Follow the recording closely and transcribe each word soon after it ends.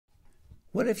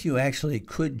What if you actually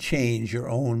could change your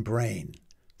own brain?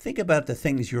 Think about the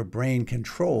things your brain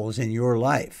controls in your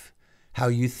life. How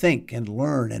you think and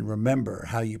learn and remember,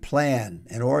 how you plan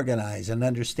and organize and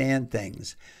understand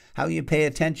things, how you pay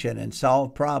attention and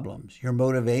solve problems, your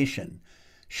motivation.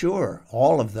 Sure,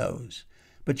 all of those.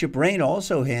 But your brain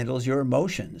also handles your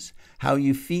emotions, how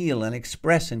you feel and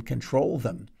express and control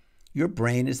them. Your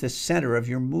brain is the center of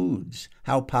your moods,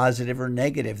 how positive or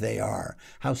negative they are,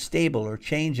 how stable or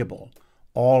changeable.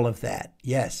 All of that,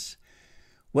 yes.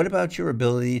 What about your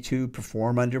ability to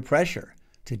perform under pressure,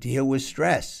 to deal with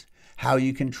stress, how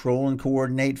you control and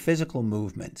coordinate physical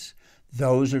movements?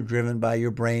 Those are driven by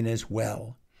your brain as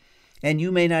well. And you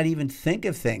may not even think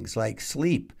of things like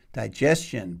sleep,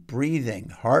 digestion, breathing,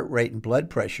 heart rate, and blood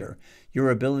pressure,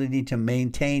 your ability to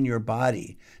maintain your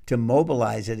body, to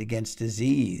mobilize it against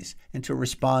disease, and to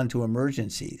respond to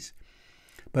emergencies.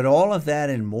 But all of that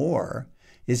and more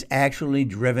is actually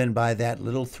driven by that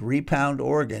little 3-pound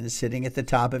organ sitting at the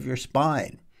top of your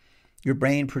spine. Your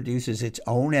brain produces its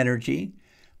own energy,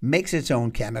 makes its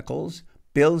own chemicals,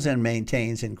 builds and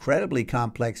maintains incredibly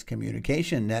complex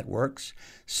communication networks,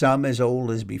 some as old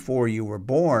as before you were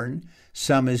born,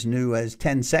 some as new as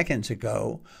 10 seconds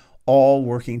ago, all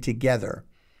working together.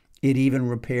 It even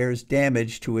repairs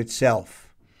damage to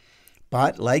itself.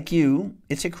 But like you,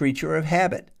 it's a creature of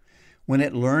habit. When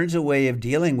it learns a way of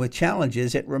dealing with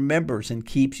challenges, it remembers and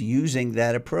keeps using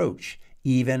that approach,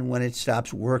 even when it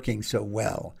stops working so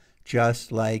well, just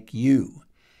like you.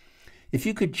 If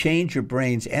you could change your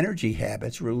brain's energy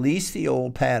habits, release the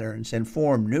old patterns, and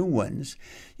form new ones,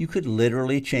 you could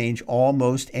literally change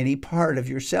almost any part of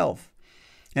yourself.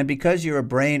 And because your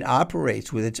brain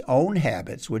operates with its own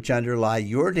habits, which underlie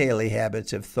your daily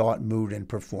habits of thought, mood, and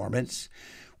performance,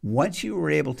 once you were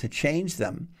able to change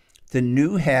them, the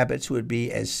new habits would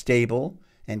be as stable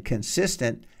and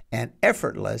consistent and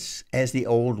effortless as the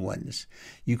old ones.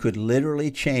 You could literally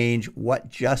change what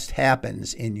just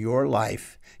happens in your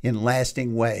life in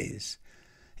lasting ways.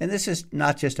 And this is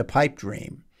not just a pipe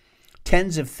dream.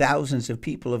 Tens of thousands of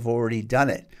people have already done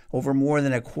it over more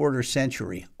than a quarter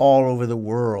century, all over the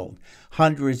world.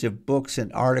 Hundreds of books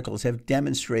and articles have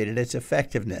demonstrated its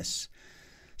effectiveness.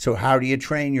 So how do you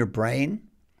train your brain?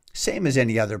 Same as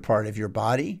any other part of your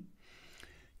body.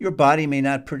 Your body may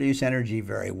not produce energy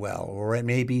very well, or it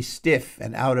may be stiff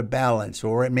and out of balance,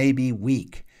 or it may be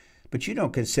weak. But you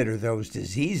don't consider those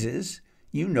diseases.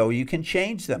 You know you can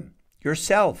change them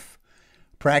yourself.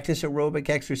 Practice aerobic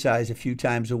exercise a few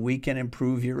times a week and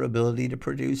improve your ability to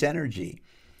produce energy.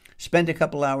 Spend a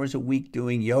couple hours a week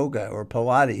doing yoga or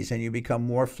Pilates and you become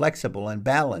more flexible and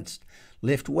balanced.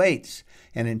 Lift weights,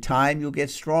 and in time you'll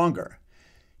get stronger.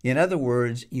 In other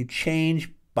words, you change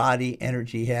body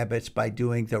energy habits by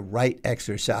doing the right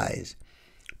exercise.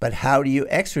 But how do you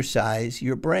exercise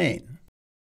your brain?